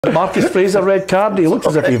Marcus Fraser red card. He looked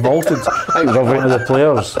as if he vaulted over one of the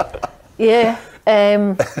players. Yeah.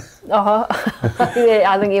 Yeah,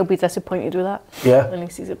 I think he'll be disappointed with that. Yeah. When he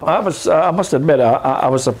sees it. I must admit, I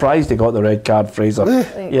was surprised he got the red card, Fraser.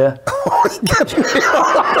 Yeah.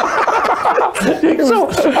 I think he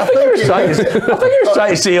was trying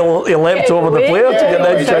to say he leapt over the player to get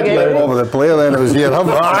that check. Over the player, then it was here.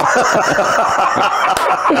 Well,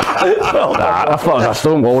 I thought it was a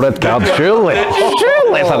stone wall red card. Surely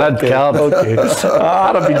it's a red card. Okay.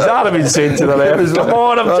 I'd have been saying to the refs, come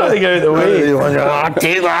on, I'm trying to get out of the way.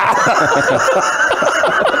 Take that.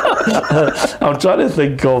 I'm trying to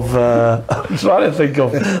think of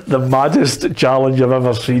the maddest challenge I've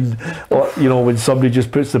ever seen. You know, when somebody just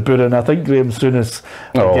puts the boot in. I think Graham Souness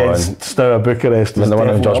against Steaua Bucharest. The one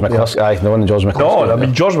in George McCluskey. The one in George McCluskey. No, I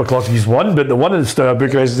mean George McCluskey's won, but the one in Steaua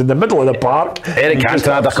Bucharest is in the middle of the park. Eric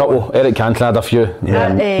Cantona had a couple. Eric Cantona had a few.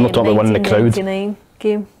 Not talking about one in the crowd. 1999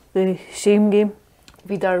 game, the shame game.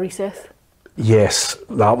 Vida Riseth. Yes,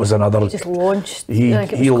 that was another. He just launched. He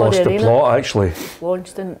lost the plot actually.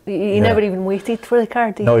 Launched and he never even waited for the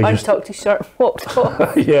card. He untucked his shirt and walked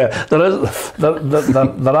off. Yeah,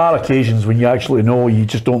 there are occasions when you actually know you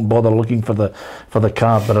just don't bother looking for the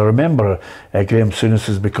card. But I remember Graham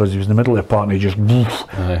Souness, because he was in the middle of the park and he just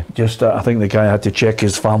I think the guy had to check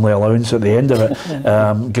his family allowance at the end of it.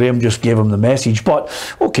 Graham just gave him the message. But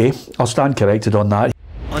okay, I'll stand corrected on that.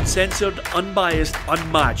 Uncensored, unbiased,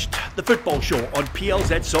 unmatched. The Football Show on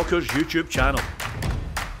PLZ Soccer's YouTube channel.